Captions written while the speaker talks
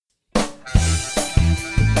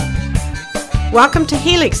Welcome to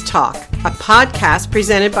Helix Talk, a podcast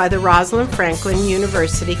presented by the Rosalind Franklin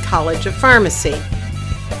University College of Pharmacy.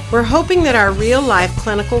 We're hoping that our real-life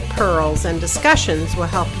clinical pearls and discussions will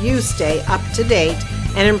help you stay up to date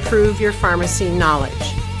and improve your pharmacy knowledge.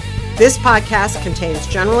 This podcast contains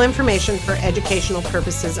general information for educational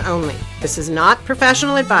purposes only. This is not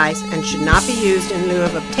professional advice and should not be used in lieu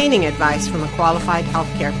of obtaining advice from a qualified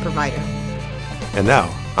healthcare provider. And now,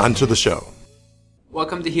 on to the show.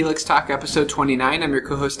 Welcome to Helix Talk, episode 29. I'm your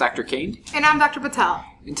co-host, Dr. Kane. And I'm Dr. Patel.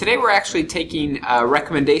 And today we're actually taking a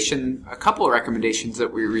couple of recommendations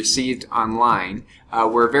that we received online.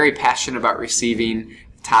 We're very passionate about receiving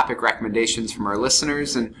topic recommendations from our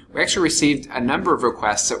listeners, and we actually received a number of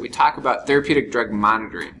requests that we talk about therapeutic drug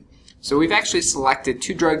monitoring. So we've actually selected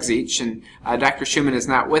 2 drugs each, and Dr. Schumann is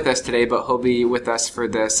not with us today, but he'll be with us for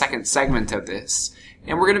the second segment of this.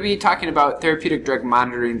 And we're going to be talking about therapeutic drug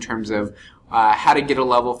monitoring in terms of how to get a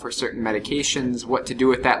level for certain medications, what to do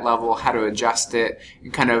with that level, how to adjust it,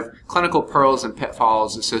 and kind of clinical pearls and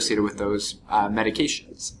pitfalls associated with those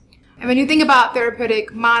medications. And when you think about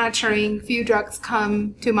therapeutic monitoring, few drugs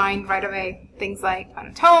come to mind right away. Things like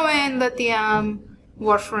phenytoin, lithium,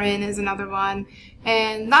 warfarin is another one.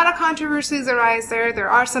 And a lot of controversies arise there. There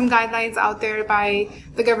are some guidelines out there by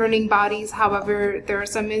the governing bodies. However, there are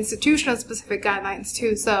some institutional specific guidelines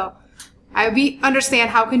too. So we understand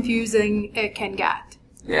how confusing it can get.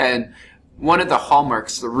 Yeah, and one of the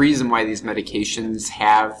hallmarks, the reason why these medications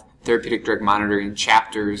have therapeutic drug monitoring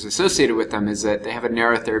chapters associated with them is that they have a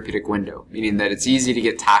narrow therapeutic window, meaning that it's easy to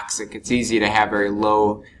get toxic, it's easy to have very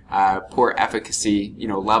low, poor efficacy,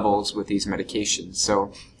 levels with these medications.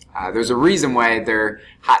 So there's a reason why they're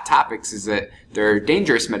hot topics, is that they're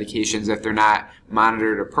dangerous medications if they're not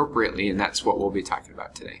monitored appropriately, and that's what we'll be talking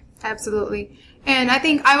about today. Absolutely. And I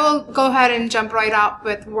think I will go ahead and jump right out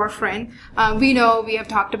with warfarin. We have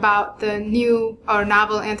talked about the new or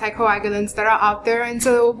novel anticoagulants that are out there. And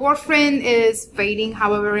so warfarin is fading.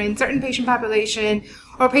 However, in certain patient population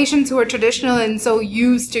or patients who are traditional and so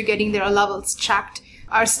used to getting their levels checked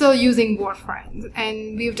are still using warfarin.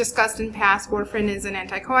 And we've discussed in past, warfarin is an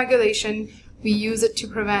anticoagulation. We use it to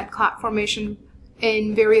prevent clot formation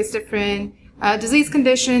in various different disease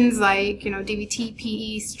conditions like, DVT,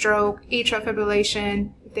 PE, stroke, atrial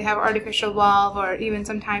fibrillation, if they have artificial valve, or even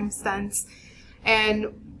sometimes stents.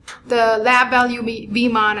 And the lab value be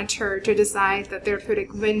monitored to decide the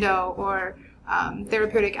therapeutic window or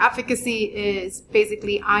therapeutic efficacy is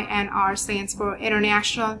basically INR, stands for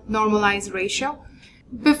International Normalized Ratio.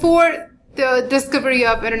 Before the discovery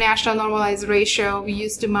of International Normalized Ratio, we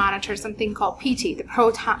used to monitor something called PT, the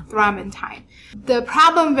prothrombin time. The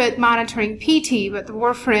problem with monitoring PT with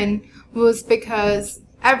warfarin was because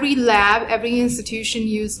every lab, every institution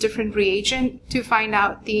used different reagent to find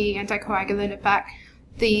out the anticoagulant effect.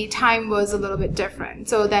 The time was a little bit different.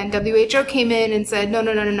 So then WHO came in and said, no,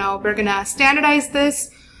 we're going to standardize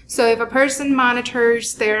this. So if a person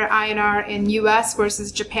monitors their INR in US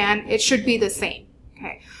versus Japan, it should be the same.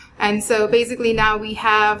 Okay. And so basically now we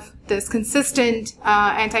have this consistent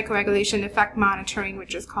anticoagulation effect monitoring,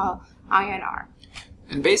 which is called INR.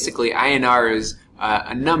 And basically INR is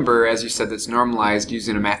a number, as you said, that's normalized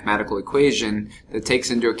using a mathematical equation that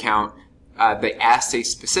takes into account the assay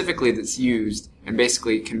specifically that's used and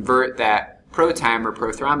basically convert that pro time or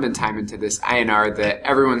prothrombin time into this INR that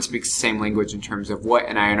everyone speaks the same language in terms of what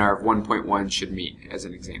an INR of 1.1 should mean, as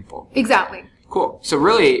an example. Exactly. Cool. So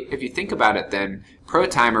really, if you think about it then, pro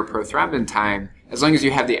time or prothrombin time, as long as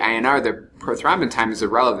you have the INR, the prothrombin time is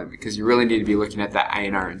irrelevant because you really need to be looking at that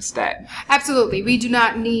INR instead. Absolutely. We do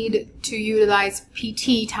not need to utilize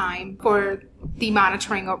PT time for the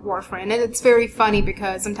monitoring of warfarin. And it's very funny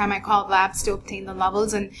because sometimes I call labs to obtain the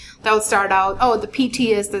levels and they'll start out, the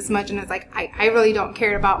PT is this much, and it's like, I really don't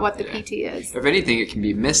care about what the PT is. If anything, it can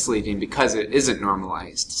be misleading because it isn't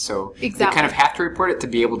normalized. So exactly. They kind of have to report it to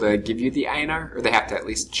be able to give you the INR, or they have to at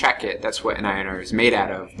least check it. That's what an INR is made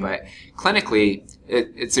out of. But clinically,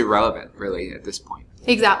 it's irrelevant, really, at this point.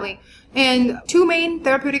 Exactly. And 2 main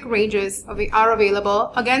therapeutic ranges are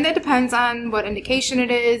available. Again, that depends on what indication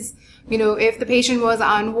it is. If the patient was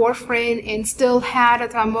on warfarin and still had a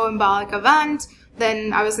thromboembolic event,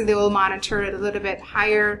 then obviously they will monitor it a little bit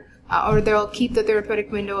higher, or they'll keep the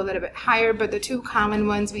therapeutic window a little bit higher. But the 2 common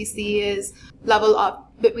ones we see is level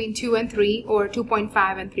up between 2 and 3, or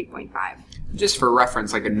 2.5 and 3.5. Just for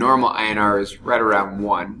reference, like a normal INR is right around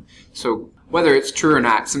 1. So whether it's true or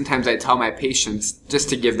not, sometimes I tell my patients, just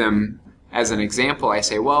to give them as an example, I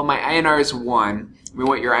say, well, my INR is 1, we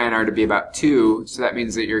want your INR to be about 2, so that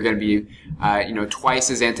means that you're going to be, twice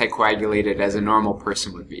as anticoagulated as a normal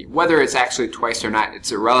person would be. Whether it's actually twice or not,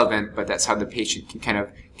 it's irrelevant, but that's how the patient can kind of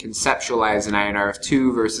conceptualize an INR of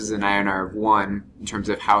 2 versus an INR of 1 in terms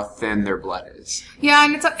of how thin their blood is. Yeah,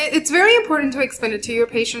 and it's very important to explain it to your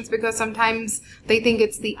patients because sometimes they think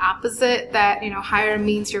it's the opposite, that, higher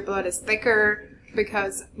means your blood is thicker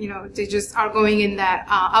because, they just are going in that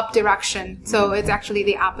up direction. So it's actually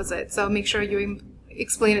the opposite. So make sure you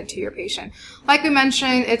explain it to your patient. Like we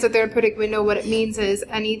mentioned, it's a therapeutic window. What it means is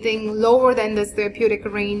anything lower than this therapeutic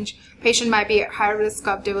range, patient might be at higher risk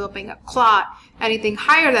of developing a clot. Anything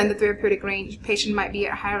higher than the therapeutic range, patient might be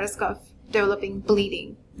at higher risk of developing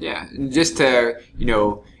bleeding. Yeah, and just to,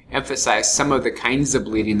 emphasize some of the kinds of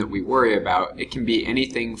bleeding that we worry about, it can be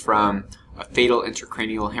anything from a fatal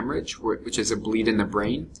intracranial hemorrhage, which is a bleed in the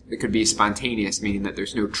brain. It could be spontaneous, meaning that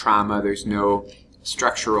there's no trauma, there's no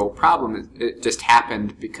structural problem. It just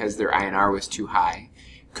happened because their INR was too high.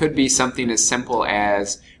 Could be something as simple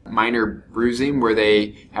as minor bruising, where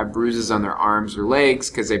they have bruises on their arms or legs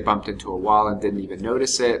because they bumped into a wall and didn't even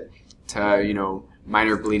notice it, to,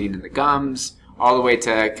 minor bleeding in the gums, all the way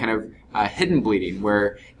to kind of hidden bleeding,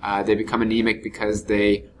 where they become anemic because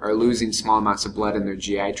they are losing small amounts of blood in their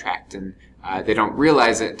GI tract, and they don't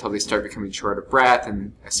realize it until they start becoming short of breath,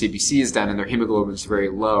 and a CBC is done, and their hemoglobin is very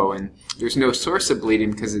low, and there's no source of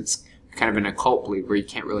bleeding because it's kind of an occult bleed where you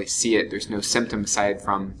can't really see it. There's no symptom aside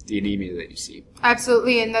from the anemia that you see.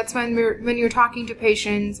 Absolutely, and that's when you're talking to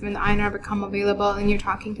patients, when the INR become available, and you're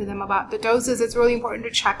talking to them about the doses, it's really important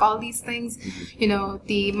to check all these things,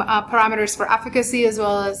 the parameters for efficacy as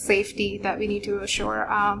well as safety that we need to assure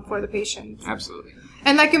for the patients. Absolutely.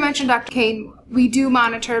 And like you mentioned, Dr. Kane, we do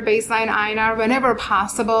monitor baseline INR whenever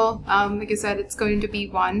possible. Like you said, it's going to be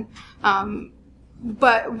 1.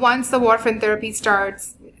 But once the warfarin therapy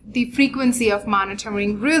starts, the frequency of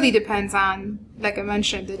monitoring really depends on, like I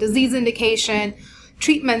mentioned, the disease indication,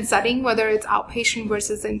 treatment setting, whether it's outpatient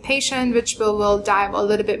versus inpatient, which we'll dive a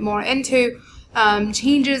little bit more into,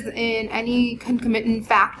 changes in any concomitant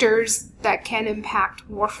factors that can impact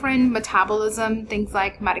warfarin metabolism, things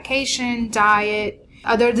like medication, diet,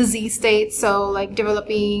 other disease states, so like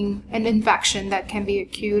developing an infection that can be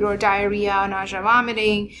acute, or diarrhea, nausea,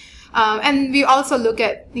 vomiting. And we also look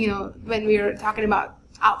at, when we're talking about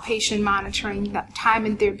outpatient monitoring, that time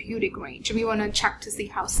in therapeutic range. We want to check to see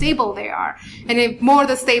how stable they are. And if more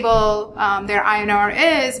the stable their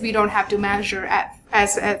INR is, we don't have to measure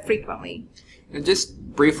as frequently. And just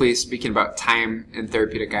briefly speaking about time in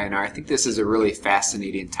therapeutic INR, I think this is a really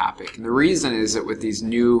fascinating topic. And the reason is that with these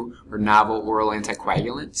new or novel oral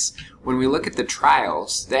anticoagulants, when we look at the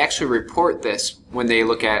trials, they actually report this when they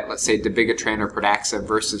look at, let's say, dabigatran or Pradaxa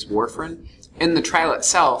versus warfarin. In the trial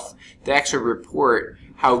itself, they actually report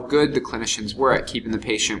how good the clinicians were at keeping the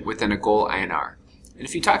patient within a goal INR. And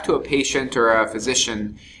if you talk to a patient or a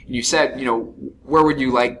physician and you said, where would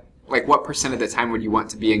you like what percent of the time would you want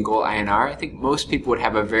to be in goal INR? I think most people would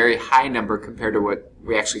have a very high number compared to what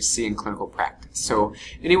we actually see in clinical practice. So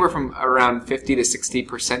anywhere from around 50 to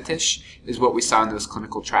 60%-ish is what we saw in those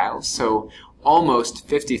clinical trials. So almost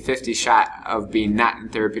 50-50 shot of being not in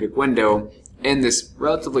therapeutic window in this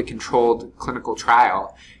relatively controlled clinical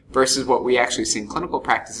trial, versus what we actually see in clinical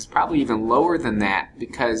practice is probably even lower than that,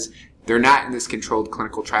 because they're not in this controlled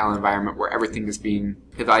clinical trial environment where everything is being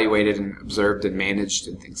evaluated and observed and managed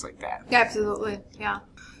and things like that. Yeah, absolutely, yeah.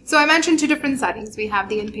 So I mentioned 2 different settings. We have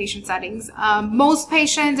the inpatient settings. Most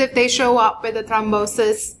patients, if they show up with a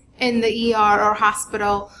thrombosis in the ER or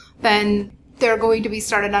hospital, then they're going to be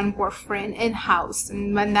started on warfarin in-house.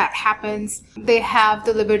 And when that happens, they have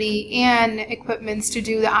the liberty and equipments to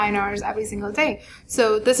do the INRs every single day.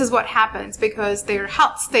 So this is what happens because their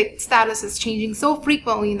health status is changing so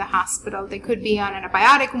frequently in the hospital. They could be on an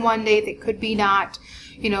antibiotic one day, they could be not.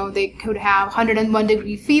 They could have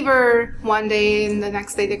 101-degree fever one day, and the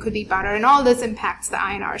next day they could be better, and all this impacts the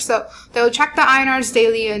INR. So they'll check the INRs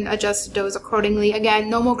daily and adjust the dose accordingly.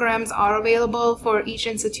 Again, nomograms are available for each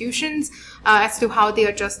institutions as to how they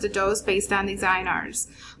adjust the dose based on these INRs.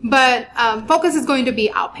 But focus is going to be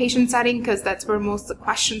outpatient setting because that's where most of the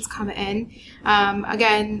questions come in.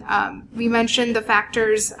 We mentioned the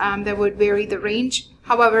factors that would vary the range.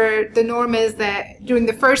 However, the norm is that during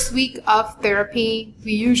the first week of therapy,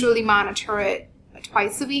 we usually monitor it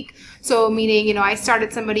twice a week. So meaning, I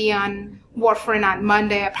started somebody on warfarin on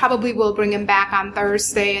Monday, I probably will bring him back on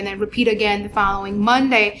Thursday and then repeat again the following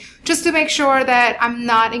Monday, just to make sure that I'm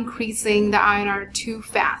not increasing the INR too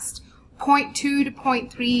fast. 0.2 to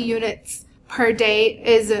 0.3 units per day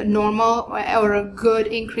is a normal or a good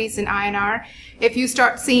increase in INR. If you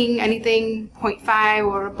start seeing anything 0.5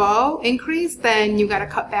 or above increase, then you got to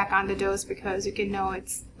cut back on the dose because you can know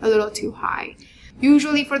it's a little too high.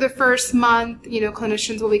 Usually for the first month,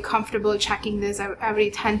 clinicians will be comfortable checking this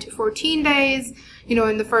every 10 to 14 days.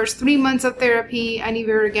 In the first 3 months of therapy,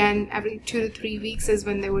 anywhere again, every 2 to 3 weeks is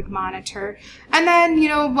when they would monitor. And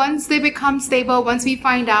then, once they become stable, once we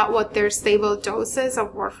find out what their stable dose is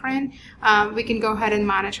of warfarin, we can go ahead and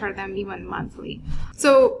monitor them even monthly.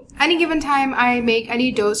 So any given time I make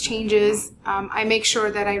any dose changes, I make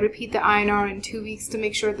sure that I repeat the INR in 2 weeks to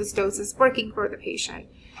make sure this dose is working for the patient.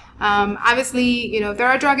 Obviously, if there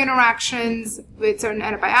are drug interactions with certain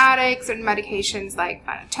antibiotics, certain medications like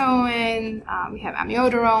phenytoin, we have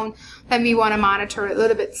amiodarone, then we want to monitor it a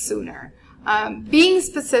little bit sooner. Being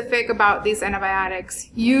specific about these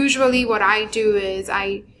antibiotics, usually what I do is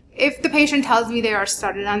if the patient tells me they are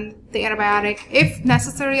started on the antibiotic, if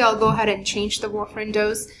necessary, I'll go ahead and change the warfarin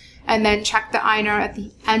dose and then check the INR at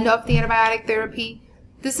the end of the antibiotic therapy.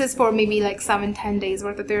 This is for maybe like 7-10 days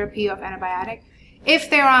worth of therapy of antibiotic.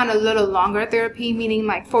 If they're on a little longer therapy, meaning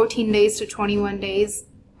like 14 days to 21 days,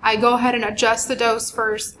 I go ahead and adjust the dose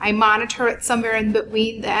first. I monitor it somewhere in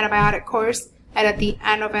between the antibiotic course and at the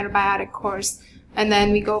end of antibiotic course, and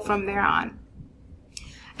then we go from there on.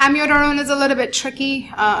 Amiodarone is a little bit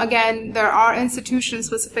tricky. Again, there are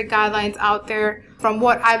institution-specific guidelines out there. From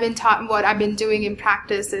what I've been taught and what I've been doing in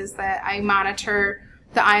practice is that I monitor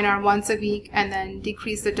the INR once a week and then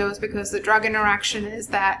decrease the dose because the drug interaction is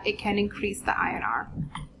that it can increase the INR.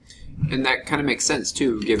 And that kind of makes sense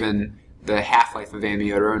too, given the half-life of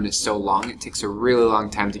amiodarone is so long, it takes a really long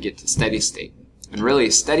time to get to steady state. And really,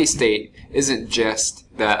 steady state isn't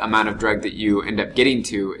just the amount of drug that you end up getting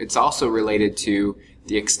to, it's also related to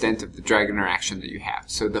the extent of the drug interaction that you have.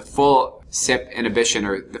 So the full CYP inhibition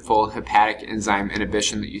or the full hepatic enzyme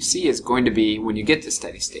inhibition that you see is going to be when you get to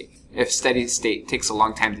steady state. If steady state takes a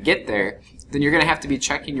long time to get there, then you're going to have to be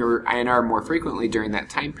checking your INR more frequently during that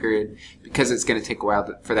time period because it's going to take a while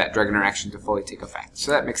for that drug interaction to fully take effect.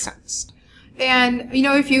 So that makes sense. And,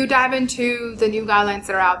 if you dive into the new guidelines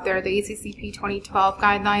that are out there, the ACCP 2012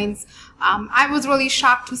 guidelines, I was really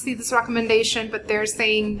shocked to see this recommendation, but they're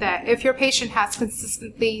saying that if your patient has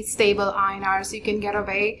consistently stable INRs, you can get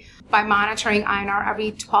away by monitoring INR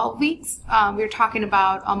every 12 weeks. We're talking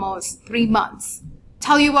about almost 3 months.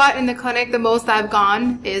 Tell you what, in the clinic, the most I've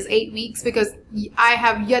gone is 8 weeks because I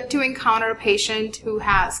have yet to encounter a patient who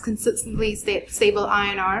has consistently stable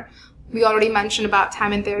INR. We already mentioned about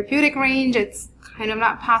time and therapeutic range. It's kind of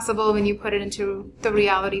not possible when you put it into the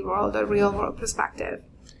reality world, a real world perspective.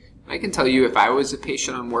 I can tell you if I was a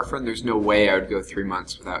patient on warfarin, there's no way I would go 3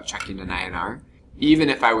 months without checking an INR. Even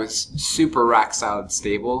if I was super rock solid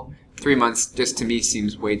stable, 3 months just to me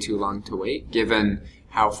seems way too long to wait, given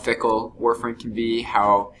how fickle warfarin can be,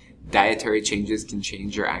 how dietary changes can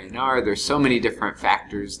change your INR. There's so many different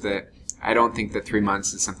factors that I don't think that 3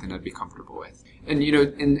 months is something I'd be comfortable with. And,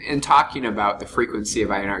 in talking about the frequency of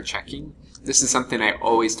INR checking, this is something I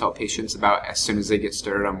always tell patients about as soon as they get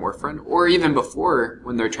started on warfarin, or even before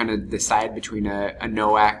when they're trying to decide between a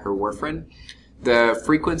NOAC or warfarin. The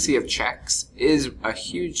frequency of checks is a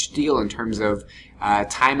huge deal in terms of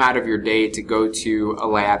time out of your day to go to a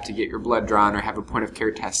lab to get your blood drawn or have a point of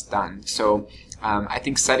care test done. So I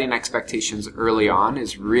think setting expectations early on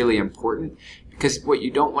is really important because what you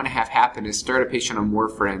don't want to have happen is start a patient on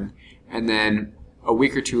warfarin and then a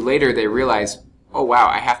week or two later they realize, oh wow,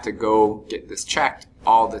 I have to go get this checked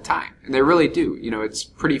all the time. And they really do. It's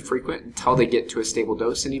pretty frequent until they get to a stable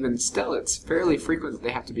dose, and even still it's fairly frequent that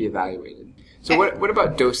they have to be evaluated. So what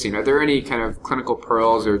about dosing? Are there any kind of clinical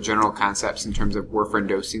pearls or general concepts in terms of warfarin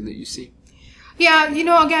dosing that you see? Yeah,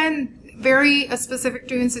 again, very specific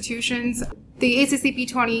to institutions. The ACCP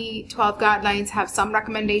 2012 guidelines have some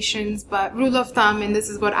recommendations, but rule of thumb, and this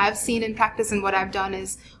is what I've seen in practice and what I've done,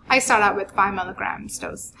 is I start out with 5 milligrams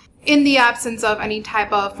dose. In the absence of any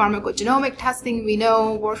type of pharmacogenomic testing, we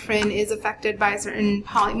know warfarin is affected by certain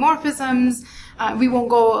polymorphisms. We won't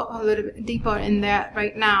go a little bit deeper in that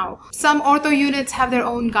right now. Some ortho units have their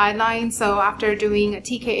own guidelines, so after doing a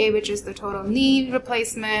TKA, which is the total knee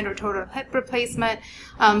replacement or total hip replacement,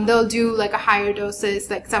 they'll do like a higher doses,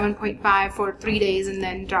 like 7.5 for 3 days, and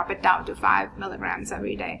then drop it down to 5 milligrams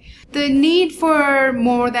every day. The need for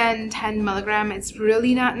more than 10 milligrams is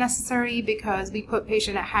really not necessary because we put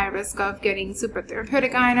patient at high risk of getting super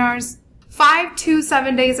therapeutic INRs. 5 to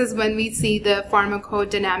 7 days is when we see the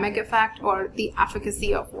pharmacodynamic effect or the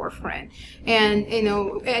efficacy of warfarin. And,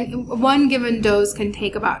 and one given dose can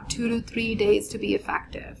take about 2 to 3 days to be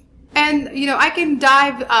effective. And, I can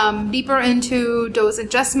dive deeper into dose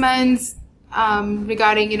adjustments.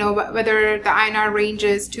 regarding, whether the INR range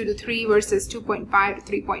is 2 to 3 versus 2.5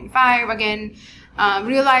 to 3.5. Again,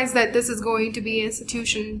 realize that this is going to be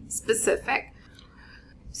institution specific.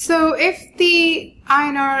 So if the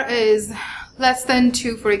INR is less than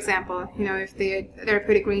 2, for example, if the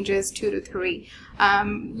therapeutic range is 2 to 3,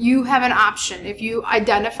 you have an option. If you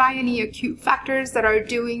identify any acute factors that are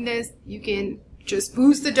doing this, you can just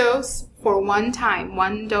boost the dose for one time,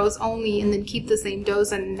 one dose only, and then keep the same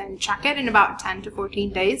dose and then check it in about 10 to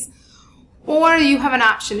 14 days. Or you have an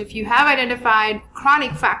option if you have identified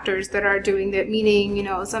chronic factors that are doing that, meaning,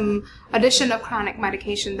 some addition of chronic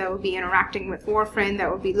medication that will be interacting with warfarin that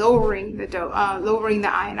will be lowering the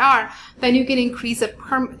INR, then you can increase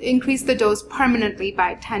the dose permanently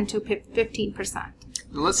by 10 to 15%.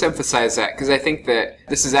 Let's emphasize that, because I think that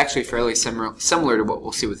this is actually fairly similar to what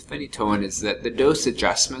we'll see with phenytoin, is that the dose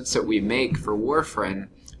adjustments that we make for warfarin,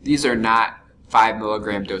 these are not 5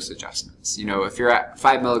 milligram dose adjustments. If you're at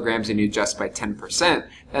 5 milligrams and you adjust by 10%,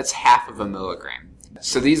 that's half of a milligram.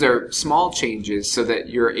 So these are small changes so that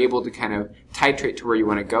you're able to kind of titrate to where you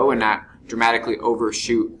want to go and not dramatically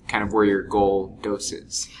overshoot kind of where your goal dose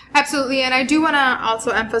is. Absolutely, and I do want to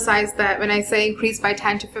also emphasize that when I say increase by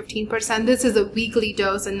 10 to 15%, this is a weekly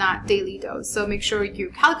dose and not daily dose. So make sure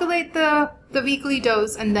you calculate the weekly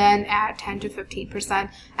dose and then add 10 to 15%,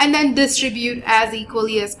 and then distribute as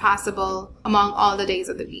equally as possible among all the days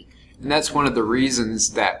of the week. And that's one of the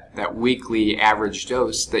reasons that weekly average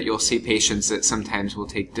dose, that you'll see patients that sometimes will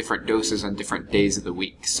take different doses on different days of the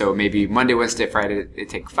week. So maybe Monday, Wednesday, Friday, they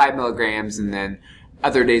take 5 milligrams, and then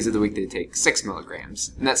other days of the week they take 6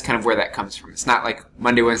 milligrams. And that's kind of where that comes from. It's not like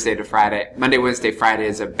Monday, Wednesday, Friday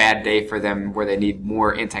is a bad day for them where they need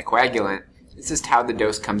more anticoagulant. It's just how the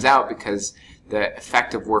dose comes out, because the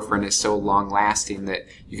effect of warfarin is so long-lasting that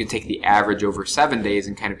you can take the average over 7 days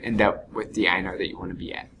and kind of end up with the INR that you want to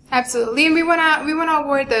be at. Absolutely, and we wanna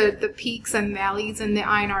avoid the peaks and valleys in the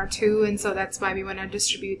INR too, and so that's why we want to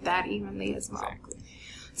distribute that evenly as well. Exactly.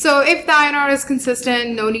 So if the INR is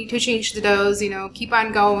consistent, no need to change the dose, keep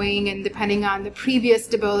on going, and depending on the previous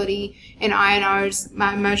stability in INRs,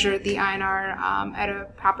 measure the INR at a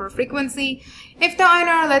proper frequency. If the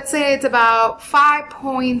INR, let's say it's about 5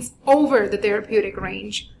 points over the therapeutic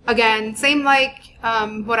range, again, same like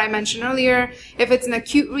what I mentioned earlier, if it's an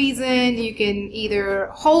acute reason, you can either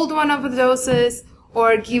hold one of the doses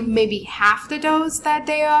or give maybe half the dose that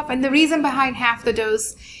day off. And the reason behind half the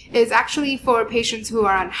dose is actually for patients who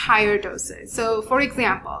are on higher doses. So for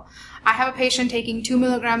example, I have a patient taking 2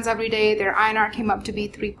 milligrams every day. Their INR came up to be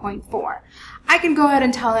 3.4. I can go ahead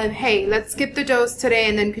and tell him, hey, let's skip the dose today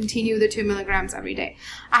and then continue the 2 milligrams every day.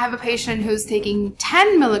 I have a patient who's taking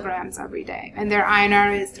 10 milligrams every day and their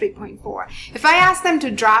INR is 3.4. If I ask them to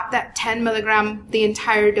drop that 10 milligram, the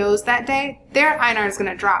entire dose that day, their INR is going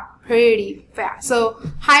to drop pretty fast. So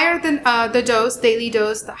higher than the dose, daily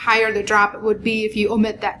dose, the higher the drop would be if you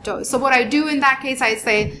omit that dose. So what I do in that case, I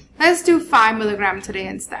say, let's do 5 milligram today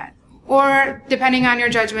instead. Or depending on your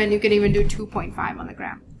judgment, you can even do 2.5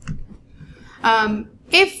 milligram.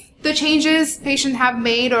 If the changes patients have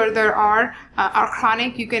made or there are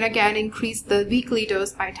chronic, you can again increase the weekly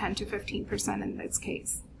dose by 10 to 15% in this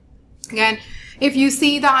case. Again, if you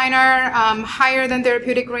see the INR higher than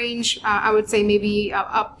therapeutic range, I would say maybe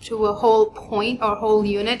up to a whole point or whole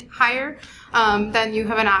unit higher, then you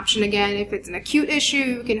have an option again. If it's an acute issue,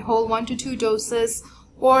 you can hold 1 to 2 doses.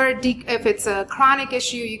 Or if it's a chronic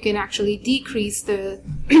issue, you can actually decrease the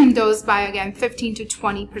dose by, again, 15 to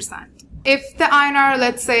 20%. If the INR,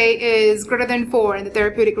 let's say, is greater than 4 and the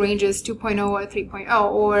therapeutic range is 2.0 or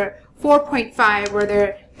 3.0, or 4.5 where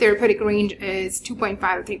their therapeutic range is 2.5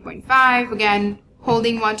 or 3.5, again,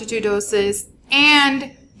 holding 1 to 2 doses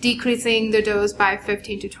and decreasing the dose by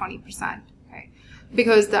 15 to 20%, okay?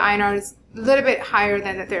 Because the INR is a little bit higher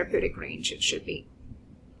than the therapeutic range it should be.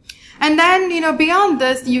 And then, beyond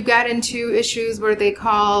this, you get into issues where they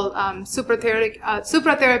call supratherapeutic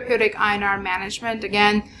INR management.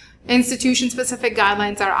 Again, institution-specific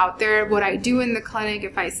guidelines are out there. What I do in the clinic,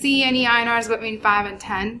 if I see any INRs between 5 and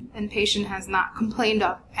 10, and patient has not complained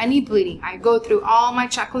of any bleeding, I go through all my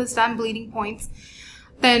checklist on bleeding points,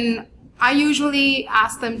 then I usually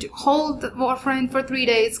ask them to hold the warfarin for 3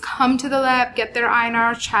 days, come to the lab, get their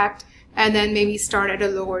INR checked, and then maybe start at a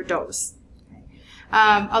lower dose.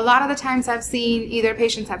 A lot of the times I've seen either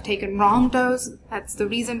patients have taken wrong dose. That's the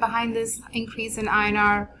reason behind this increase in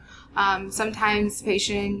INR. Sometimes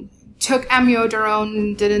patient took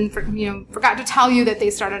amiodarone and forgot to tell you that they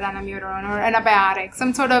started on amiodarone or antibiotic,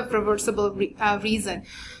 some sort of reversible reason.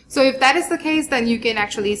 So if that is the case, then you can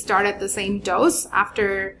actually start at the same dose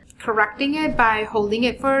after correcting it by holding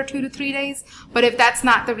it for 2 to 3 days. But if that's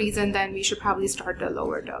not the reason, then we should probably start the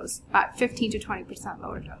lower dose, about 15 to 20%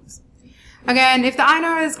 lower dose. Again, if the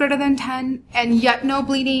INR is greater than 10 and yet no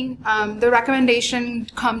bleeding, the recommendation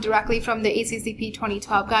come directly from the ACCP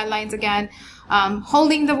 2012 guidelines again.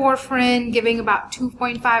 Holding the warfarin, giving about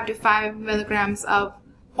 2.5 to 5 milligrams of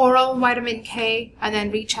oral vitamin K, and then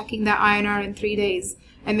rechecking the INR in 3 days,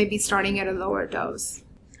 and maybe starting at a lower dose.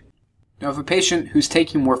 Now, if a patient who's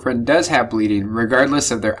taking warfarin does have bleeding, regardless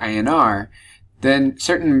of their INR, then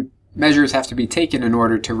certain measures have to be taken in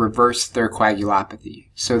order to reverse their coagulopathy.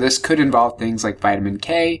 So this could involve things like vitamin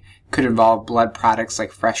K, could involve blood products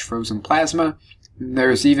like fresh frozen plasma.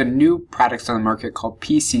 There's even new products on the market called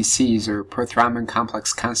PCCs, or prothrombin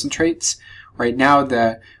complex concentrates. Right now,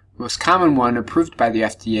 the most common one approved by the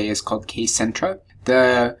FDA is called Kcentra.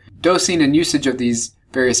 The dosing and usage of these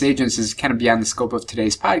various agents is kind of beyond the scope of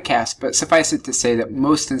today's podcast, but suffice it to say that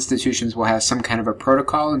most institutions will have some kind of a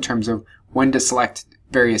protocol in terms of when to select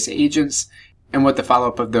various agents and what the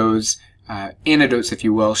follow-up of those antidotes, if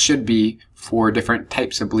you will, should be for different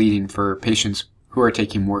types of bleeding for patients who are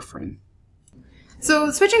taking warfarin.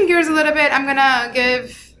 So switching gears a little bit, I'm going to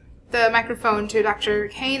give the microphone to Dr.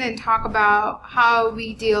 Kane and talk about how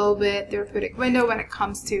we deal with therapeutic window when it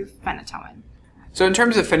comes to phenytoin. So in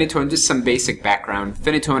terms of phenytoin, just some basic background.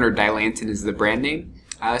 Phenytoin, or Dilantin, is the brand name.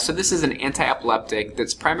 So this is an anti-epileptic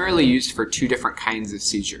that's primarily used for two different kinds of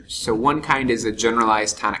seizures. So one kind is a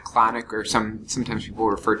generalized tonic-clonic, or sometimes people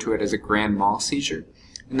refer to it as a grand mal seizure.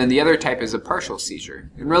 And then the other type is a partial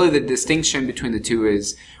seizure. And really the distinction between the two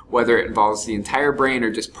is whether it involves the entire brain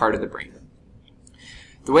or just part of the brain.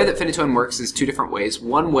 The way that phenytoin works is two different ways.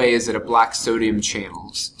 One way is that it blocks sodium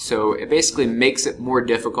channels. So it basically makes it more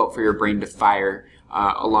difficult for your brain to fire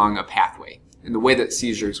along a pathway. And the way that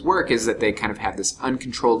seizures work is that they kind of have this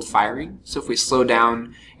uncontrolled firing. So if we slow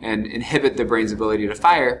down and inhibit the brain's ability to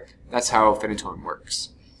fire, that's how phenytoin works.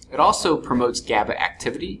 It also promotes GABA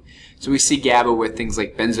activity. So we see GABA with things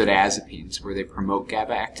like benzodiazepines, where they promote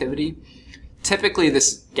GABA activity. Typically,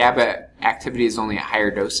 this GABA activity is only at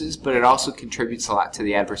higher doses, but it also contributes a lot to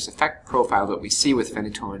the adverse effect profile that we see with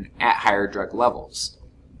phenytoin at higher drug levels.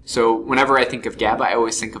 So whenever I think of GABA, I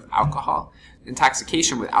always think of alcohol.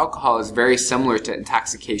 Intoxication with alcohol is very similar to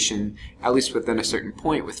intoxication, at least within a certain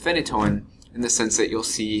point, with phenytoin, in the sense that you'll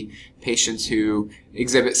see patients who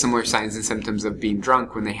exhibit similar signs and symptoms of being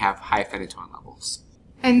drunk when they have high phenytoin levels.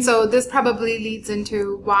 And so this probably leads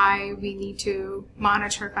into why we need to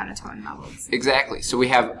monitor phenytoin levels. Exactly. So we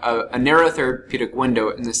have a narrow therapeutic window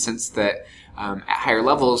in the sense that at higher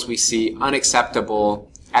levels we see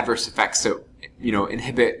unacceptable adverse effects that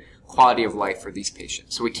inhibit quality of life for these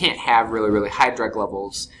patients. So we can't have really, really high drug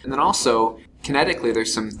levels. And then also, kinetically,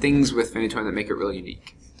 there's some things with phenytoin that make it really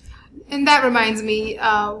unique. And that reminds me,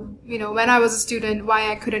 when I was a student, why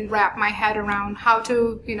I couldn't wrap my head around how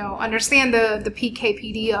to, understand the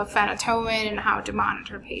PK/PD of phenytoin and how to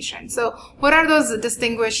monitor patients. So what are those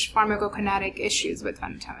distinguished pharmacokinetic issues with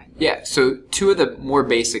phenytoin? Yeah, so two of the more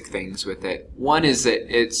basic things with it. One is that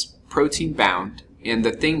it's protein bound, and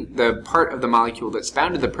the part of the molecule that's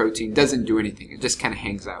bound to the protein doesn't do anything. It just kind of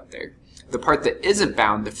hangs out there. The part that isn't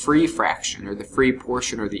bound, the free fraction, or the free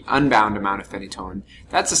portion, or the unbound amount of phenytoin,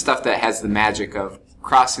 that's the stuff that has the magic of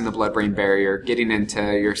crossing the blood-brain barrier, getting into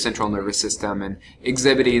your central nervous system, and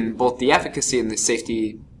exhibiting both the efficacy and the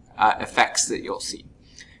safety effects that you'll see.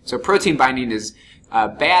 So protein binding is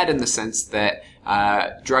bad in the sense that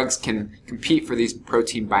drugs can compete for these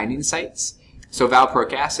protein binding sites. So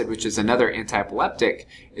valproic acid, which is another anti-epileptic,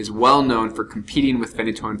 is well known for competing with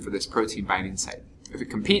phenytoin for this protein binding site. If it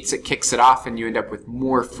competes, it kicks it off, and you end up with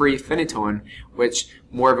more free phenytoin, which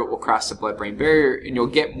more of it will cross the blood-brain barrier, and you'll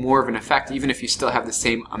get more of an effect even if you still have the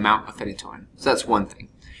same amount of phenytoin. So that's one thing.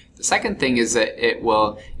 The second thing is that it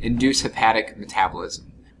will induce hepatic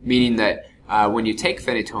metabolism, meaning that when you take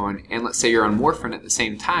phenytoin, and let's say you're on warfarin at the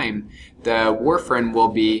same time, the warfarin will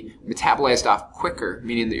be metabolized off quicker,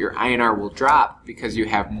 meaning that your INR will drop because you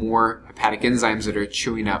have more hepatic enzymes that are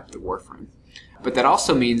chewing up the warfarin. But that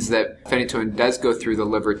also means that phenytoin does go through the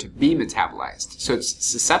liver to be metabolized. So it's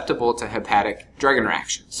susceptible to hepatic drug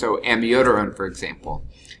interactions. So amiodarone, for example.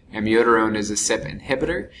 Amiodarone is a CYP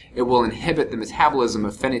inhibitor. It will inhibit the metabolism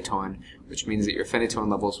of phenytoin, which means that your phenytoin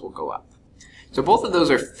levels will go up. So both of those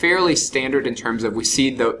are fairly standard in terms of we see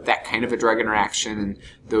that kind of a drug interaction and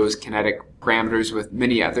those kinetic parameters with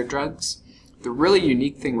many other drugs. The really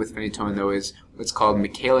unique thing with phenytoin, though, is what's called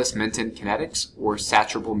Michaelis-Menten kinetics, or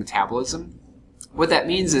saturable metabolism. What that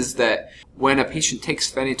means is that when a patient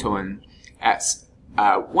takes phenytoin, at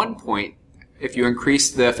one point, if you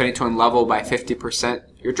increase the phenytoin level by 50%,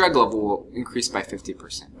 your drug level will increase by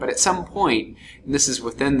 50%. But at some point, and this is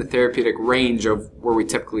within the therapeutic range of where we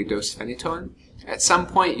typically dose phenytoin, at some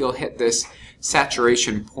point you'll hit this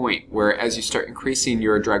saturation point where as you start increasing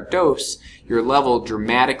your drug dose, your level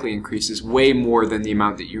dramatically increases way more than the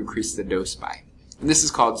amount that you increase the dose by. And this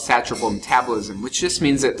is called saturable metabolism, which just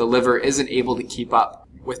means that the liver isn't able to keep up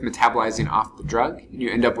with metabolizing off the drug, and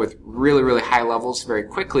you end up with really, really high levels very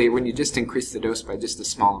quickly when you just increase the dose by just a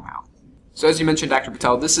small amount. So as you mentioned, Dr.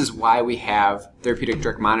 Patel, this is why we have therapeutic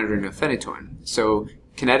drug monitoring of phenytoin. So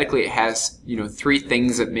kinetically, it has 3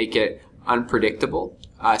 things that make it unpredictable,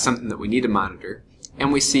 something that we need to monitor,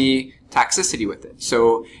 and we see toxicity with it.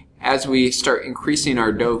 So as we start increasing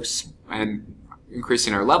our dose and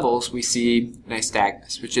increasing our levels, we see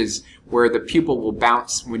nystagmus, which is where the pupil will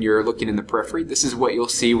bounce when you're looking in the periphery. This is what you'll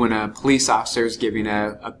see when a police officer is giving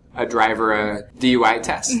a driver a DUI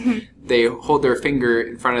test. Mm-hmm. They hold their finger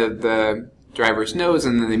in front of the driver's nose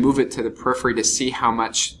and then they move it to the periphery to see how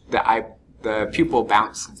much the pupil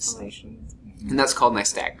bounces. And that's called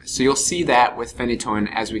nystagmus. So you'll see that with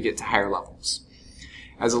phenytoin as we get to higher levels.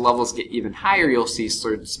 As the levels get even higher, you'll see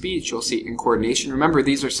slurred speech, you'll see incoordination. Remember,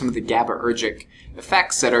 these are some of the GABAergic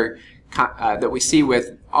effects that we see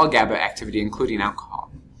with all GABA activity, including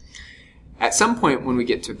alcohol. At some point, when we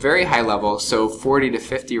get to very high levels, so 40 to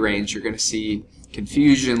 50 range, you're going to see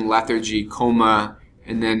confusion, lethargy, coma,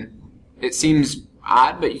 and then it seems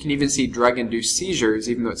odd, but you can even see drug-induced seizures,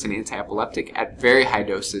 even though it's an anti-epileptic, at very high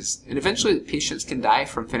doses. And eventually, patients can die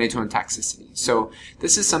from phenytoin toxicity. So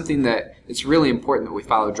this is something that it's really important that we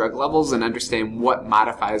follow drug levels and understand what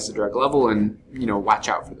modifies the drug level and, watch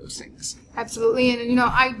out for those things. Absolutely. And,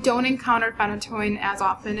 I don't encounter phenytoin as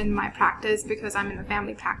often in my practice because I'm in a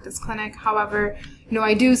family practice clinic. However,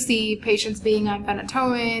 I do see patients being on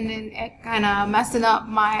phenytoin and it kind of messing up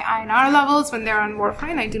my INR levels when they're on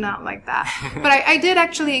warfarin. I do not like that. But I did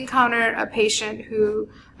actually encounter a patient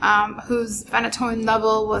whose phenytoin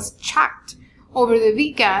level was checked over the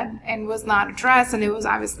weekend and was not addressed, and it was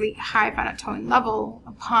obviously high phenytoin level.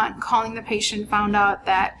 Upon calling the patient, found out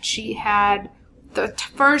that she had the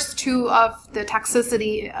first 2 of the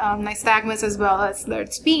toxicity, nystagmus as well as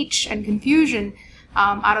slurred speech and confusion,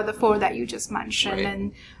 out of the 4 that you just mentioned. Right.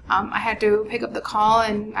 And I had to pick up the call,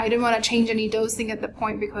 and I didn't want to change any dosing at the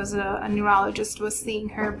point because a neurologist was seeing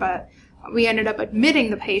her, but we ended up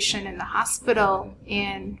admitting the patient in the hospital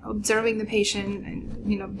and observing the patient and,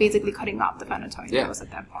 basically cutting off the phenytoin dose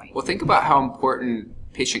at that point. Well, think about how important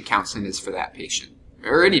patient counseling is for that patient,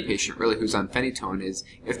 or any patient really who's on phenytoin, is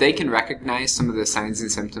if they can recognize some of the signs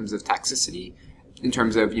and symptoms of toxicity in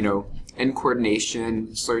terms of,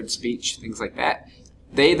 incoordination, slurred speech, things like that,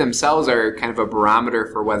 they themselves are kind of a barometer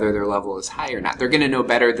for whether their level is high or not. They're going to know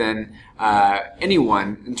better than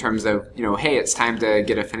anyone in terms of, hey, it's time to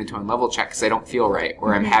get a phenytoin level check because I don't feel right,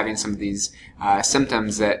 or I'm having some of these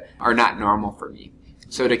symptoms that are not normal for me.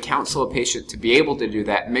 So to counsel a patient to be able to do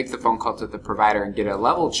that, make the phone call to the provider and get a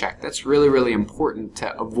level check, that's really, really important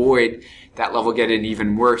to avoid that level getting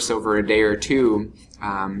even worse over a day or two.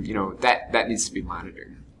 That needs to be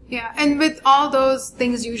monitored. Yeah, and with all those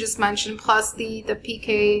things you just mentioned, plus the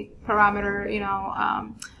PK parameter,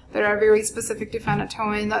 that are very specific to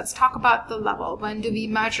phenytoin, let's talk about the level. When do we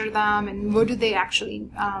measure them, and what do they actually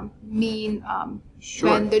mean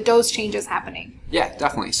when the dose change is happening? Yeah,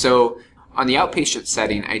 definitely. So on the outpatient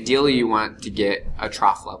setting, ideally you want to get a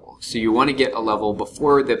trough level. So you want to get a level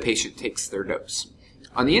before the patient takes their dose.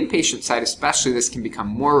 On the inpatient side especially, this can become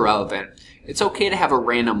more relevant. It's okay to have a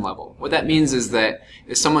random level. What that means is that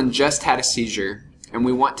if someone just had a seizure and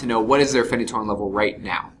we want to know what is their phenytoin level right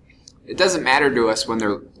now, it doesn't matter to us when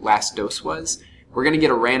their last dose was. We're going to get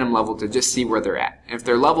a random level to just see where they're at. And if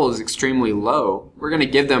their level is extremely low, we're going to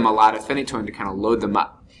give them a lot of phenytoin to kind of load them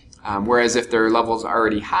up. Whereas if their level is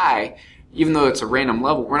already high, even though it's a random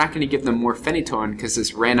level, we're not going to give them more phenytoin because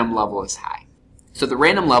this random level is high. So the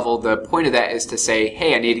random level, the point of that is to say,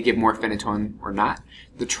 hey, I need to give more phenytoin or not.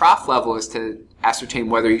 The trough level is to ascertain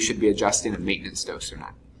whether you should be adjusting a maintenance dose or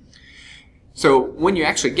not. So when you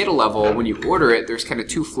actually get a level, when you order it, there's kind of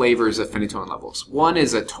 2 flavors of phenytoin levels. One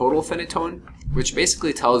is a total phenytoin, which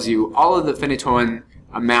basically tells you all of the phenytoin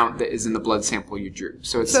amount that is in the blood sample you drew.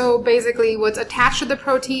 So basically what's attached to the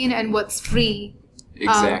protein and what's free.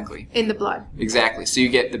 Exactly. In the blood. Exactly. So you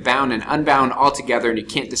get the bound and unbound all together, and you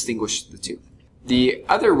can't distinguish the 2. The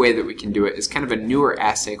other way that we can do it is kind of a newer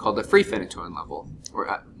assay called the free phenytoin level.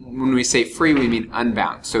 Or, when we say free, we mean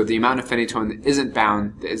unbound. So the amount of phenytoin that isn't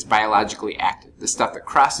bound, that is biologically active. The stuff that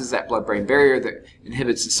crosses that blood-brain barrier, that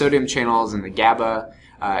inhibits the sodium channels and the GABA,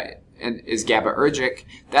 and is GABAergic,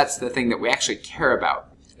 that's the thing that we actually care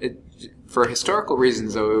about. For historical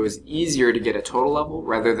reasons, though, it was easier to get a total level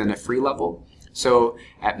rather than a free level. So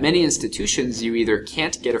at many institutions, you either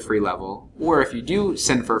can't get a free level, or if you do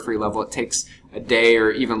send for a free level, it takes a day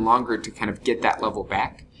or even longer to kind of get that level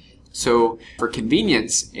back. So for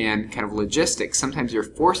convenience and kind of logistics, sometimes you're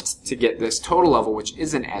forced to get this total level, which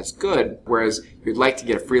isn't as good, whereas you'd like to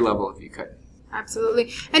get a free level if you could.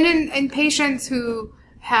 Absolutely. And in patients who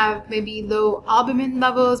have maybe low albumin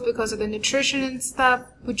levels because of the nutrition and stuff,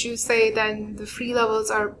 would you say then the free levels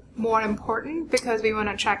are more important because we want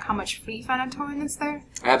to check how much free phenytoin is there?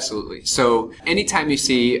 Absolutely. So anytime you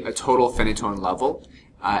see a total phenytoin level,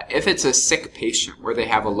 if it's a sick patient where they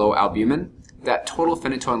have a low albumin, that total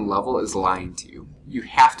phenytoin level is lying to you. You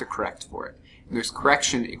have to correct for it. And there's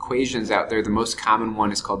correction equations out there. The most common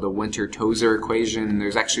one is called the Winter-Tozer equation.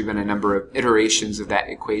 There's actually been a number of iterations of that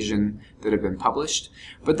equation that have been published.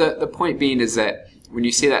 But the point being is that when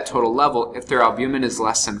you see that total level, if their albumin is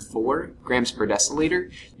less than 4 grams per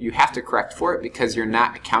deciliter, you have to correct for it because you're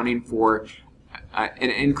not accounting for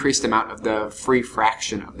an increased amount of the free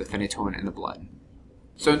fraction of the phenytoin in the blood.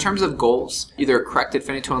 So in terms of goals, either a corrected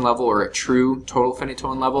phenytoin level or a true total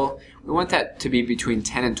phenytoin level, we want that to be between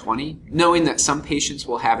 10 and 20, knowing that some patients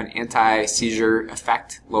will have an anti-seizure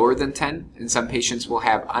effect lower than 10, and some patients will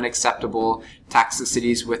have unacceptable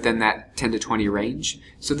toxicities within that 10 to 20 range.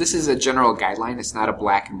 So this is a general guideline. It's not a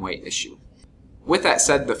black and white issue. With that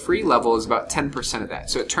said, the free level is about 10% of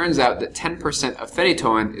that. So it turns out that 10% of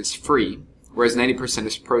phenytoin is free, whereas 90%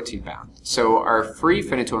 is protein bound. So our free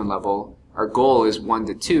phenytoin level, our goal is 1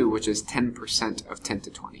 to 2, which is 10% of 10 to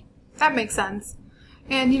 20. That makes sense.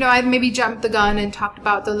 And, I maybe jumped the gun and talked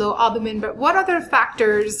about the low albumin, but what other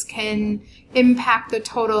factors can impact the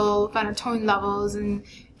total phenytoin levels and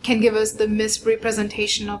can give us the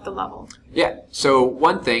misrepresentation of the level? Yeah, so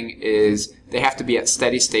one thing is they have to be at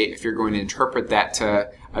steady state if you're going to interpret that to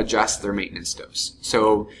adjust their maintenance dose.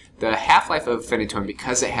 So the half-life of phenytoin,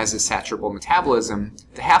 because it has a saturable metabolism,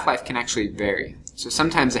 the half-life can actually vary. So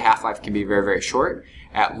sometimes the half-life can be very, very short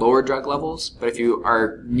at lower drug levels, but if you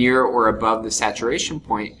are near or above the saturation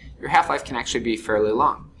point, your half-life can actually be fairly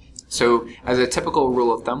long. So as a typical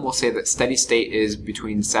rule of thumb, we'll say that steady state is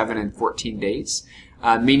between 7 and 14 days,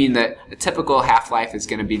 meaning that a typical half-life is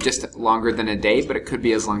going to be just longer than a day, but it could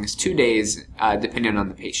be as long as 2 days, depending on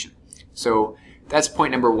the patient. So that's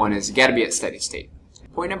point number 1, is you got to be at steady state.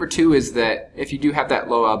 Point number 2 is that if you do have that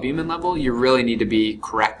low albumin level, you really need to be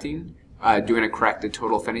correcting, doing a corrected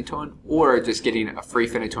total phenytoin, or just getting a free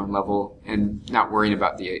phenytoin level and not worrying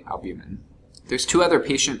about the albumin. There's 2 other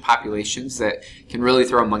patient populations that can really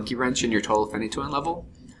throw a monkey wrench in your total phenytoin level.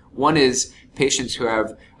 One is patients who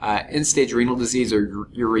have end-stage renal disease or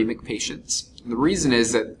uremic patients. And the reason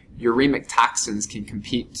is that uremic toxins can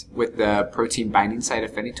compete with the protein binding site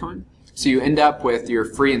of phenytoin. So you end up with your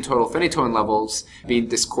free and total phenytoin levels being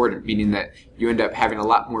discordant, meaning that you end up having a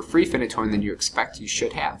lot more free phenytoin than you expect you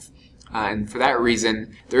should have. And for that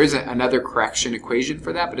reason, there is another correction equation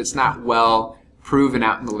for that, but it's not well proven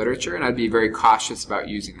out in the literature, and I'd be very cautious about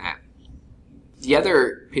using that. The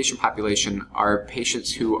other patient population are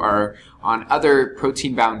patients who are on other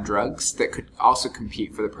protein-bound drugs that could also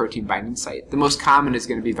compete for the protein binding site. The most common is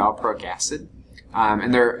going to be valproic acid.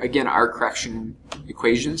 And there, again, are correction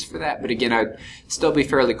equations for that, but again, I'd still be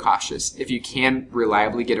fairly cautious. If you can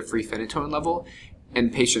reliably get a free phenytoin level in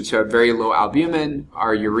patients who have very low albumin,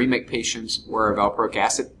 are uremic patients, or valproic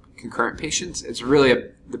acid concurrent patients, it's really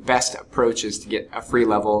the best approach is to get a free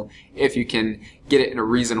level if you can get it in a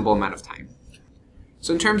reasonable amount of time.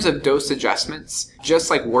 So in terms of dose adjustments, just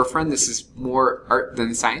like warfarin, this is more art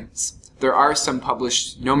than science. There are some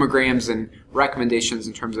published nomograms and recommendations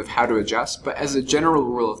in terms of how to adjust, but as a general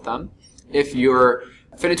rule of thumb, if your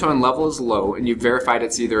phenytoin level is low and you've verified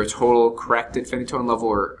it's either a total corrected phenytoin level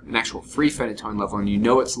or an actual free phenytoin level and you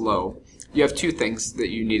know it's low, you have 2 things that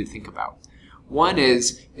you need to think about. One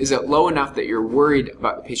is it low enough that you're worried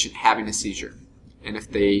about the patient having a seizure? And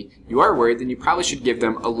if you are worried, then you probably should give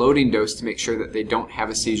them a loading dose to make sure that they don't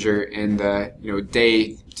have a seizure in the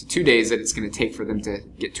day to 2 days that it's going to take for them to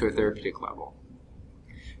get to a therapeutic level.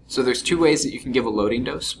 So there's 2 ways that you can give a loading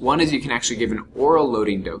dose. One is you can actually give an oral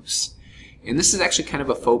loading dose. And this is actually kind of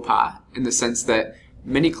a faux pas in the sense that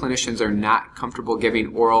many clinicians are not comfortable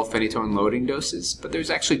giving oral phenytoin loading doses, but there's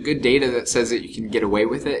actually good data that says that you can get away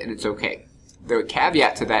with it and it's okay. The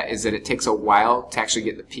caveat to that is that it takes a while to actually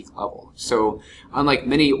get the peak level. So unlike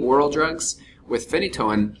many oral drugs, with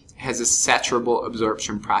phenytoin, it has a saturable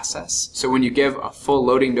absorption process. So when you give a full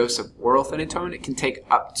loading dose of oral phenytoin, it can take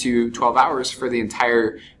up to 12 hours for the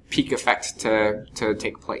entire peak effect to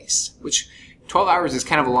take place, which 12 hours is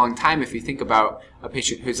kind of a long time if you think about a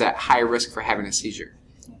patient who's at high risk for having a seizure.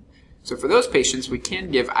 So for those patients, we can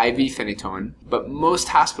give IV phenytoin, but most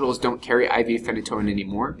hospitals don't carry IV phenytoin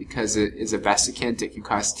anymore because it is a vesicant. It can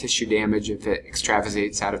cause tissue damage if it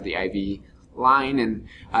extravasates out of the IV line, and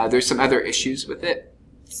there's some other issues with it.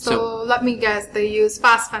 So let me guess, they use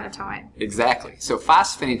phenytoin. Exactly. So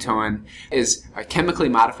phenytoin is a chemically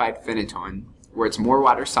modified phenytoin where it's more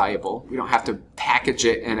water soluble. We don't have to package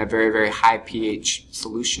it in a very, very high pH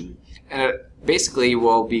solution. And it basically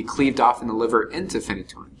will be cleaved off in the liver into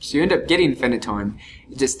phenytoin. So you end up getting phenytoin.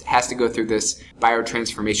 It just has to go through this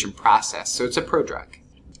biotransformation process. So it's a prodrug.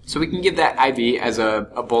 So we can give that IV as a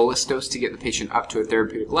bolus dose to get the patient up to a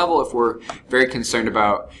therapeutic level if we're very concerned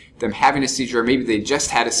about them having a seizure, or maybe they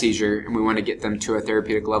just had a seizure and we want to get them to a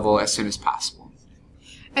therapeutic level as soon as possible.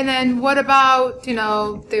 And then what about,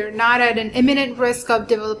 they're not at an imminent risk of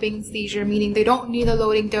developing seizure, meaning they don't need a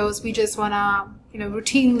loading dose. We just want to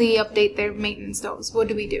routinely update their maintenance dose. What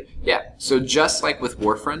do we do? Yeah, so just like with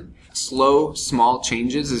warfarin, slow, small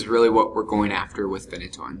changes is really what we're going after with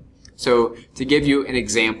phenytoin. So to give you an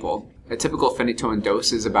example, a typical phenytoin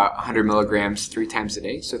dose is about 100 milligrams 3 times a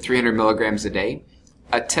day, so 300 milligrams a day.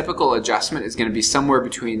 A typical adjustment is going to be somewhere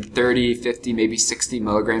between 30, 50, maybe 60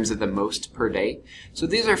 milligrams at the most per day. So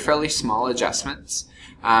these are fairly small adjustments.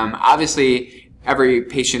 Obviously, every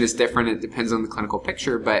patient is different. It depends on the clinical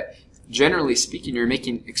picture, but generally speaking, you're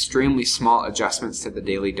making extremely small adjustments to the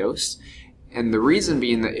daily dose. And the reason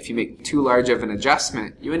being that if you make too large of an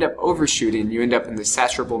adjustment, you end up overshooting. You end up in the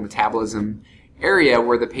saturable metabolism area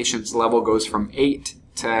where the patient's level goes from 8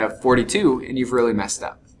 to 42, and you've really messed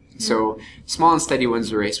up. So small and steady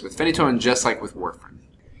wins the race with phenytoin, just like with warfarin.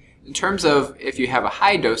 In terms of if you have a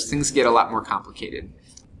high dose, things get a lot more complicated.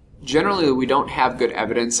 Generally, we don't have good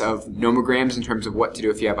evidence of nomograms in terms of what to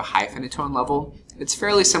do if you have a high phenytoin level. It's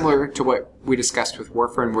fairly similar to what we discussed with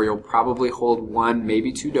warfarin, where you'll probably hold 1,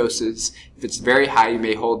 maybe 2 doses. If it's very high, you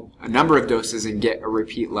may hold a number of doses and get a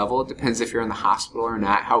repeat level. It depends if you're in the hospital or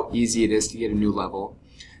not, how easy it is to get a new level.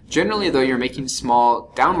 Generally, though, you're making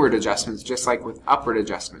small downward adjustments, just like with upward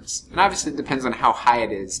adjustments. And obviously, it depends on how high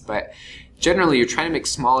it is, but generally, you're trying to make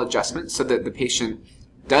small adjustments so that the patient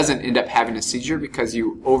doesn't end up having a seizure because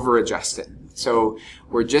you over-adjust it. So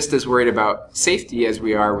we're just as worried about safety as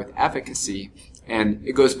we are with efficacy, and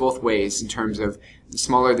it goes both ways in terms of the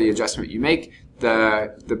smaller the adjustment you make,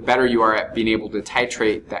 the better you are at being able to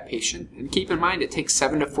titrate that patient. And keep in mind, it takes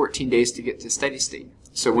 7 to 14 days to get to steady state.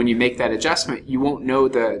 So when you make that adjustment, you won't know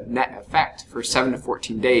the net effect for 7 to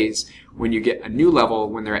 14 days when you get a new level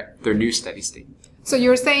when they're at their new steady state. So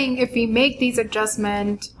you're saying if we make these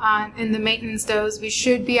adjustments in the maintenance dose, we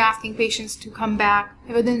should be asking patients to come back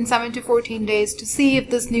within 7 to 14 days to see if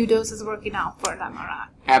this new dose is working out for them or not.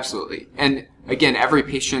 Absolutely. And again, every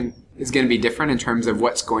patient is going to be different in terms of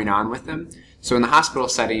what's going on with them. So in the hospital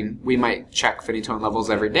setting, we might check phenytoin levels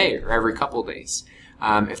every day or every couple days.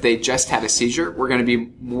 If they just had a seizure, we're going to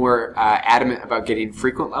be more adamant about getting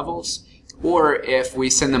frequent levels. Or if we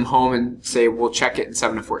send them home and say, we'll check it in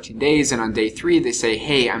 7 to 14 days, and on day 3 they say,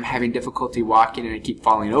 hey, I'm having difficulty walking and I keep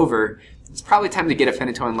falling over, it's probably time to get a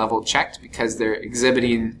phenytoin level checked because they're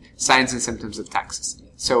exhibiting signs and symptoms of toxicity.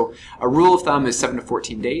 So a rule of thumb is 7 to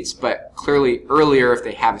 14 days, but clearly earlier if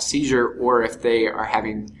they have a seizure or if they are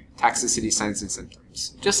having toxicity signs and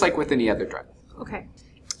symptoms, just like with any other drug. Okay.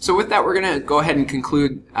 So with that, we're going to go ahead and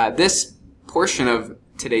conclude this portion of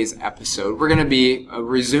today's episode. We're going to be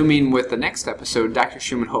resuming with the next episode. Dr.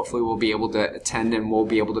 Schumann hopefully will be able to attend and we'll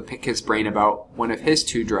be able to pick his brain about one of his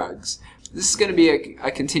 2 drugs. This is going to be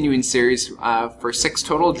a continuing series for 6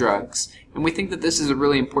 total drugs, and we think that this is a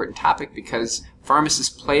really important topic because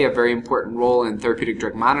pharmacists play a very important role in therapeutic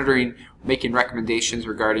drug monitoring, making recommendations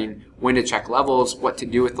regarding when to check levels, what to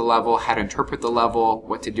do with the level, how to interpret the level,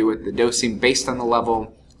 what to do with the dosing based on the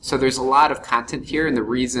level. So there's a lot of content here, and the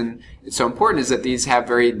reason it's so important is that these have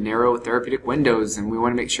very narrow therapeutic windows, and we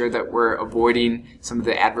want to make sure that we're avoiding some of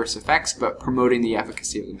the adverse effects, but promoting the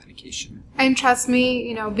efficacy of the medication. And trust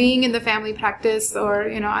me, being in the family practice or,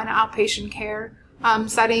 an outpatient care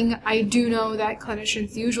setting, I do know that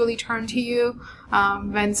clinicians usually turn to you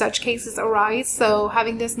when such cases arise, so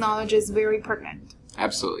having this knowledge is very pertinent.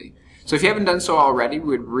 Absolutely. So if you haven't done so already,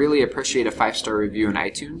 we would really appreciate a 5-star review in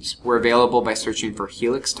iTunes. We're available by searching for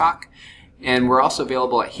Helix Talk, and we're also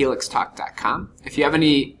available at helixtalk.com. If you have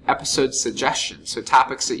any episode suggestions, so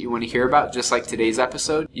topics that you want to hear about, just like today's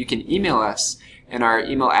episode, you can email us, and our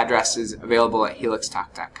email address is available at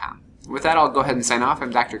helixtalk.com. With that, I'll go ahead and sign off. I'm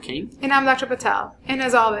Dr. Kane. And I'm Dr. Patel. And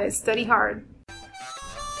as always, study hard.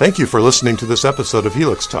 Thank you for listening to this episode of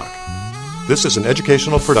Helix Talk. This is an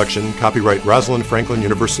educational production, copyright Rosalind Franklin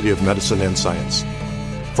University of Medicine and Science.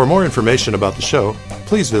 For more information about the show,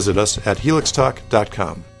 please visit us at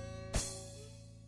helixtalk.com.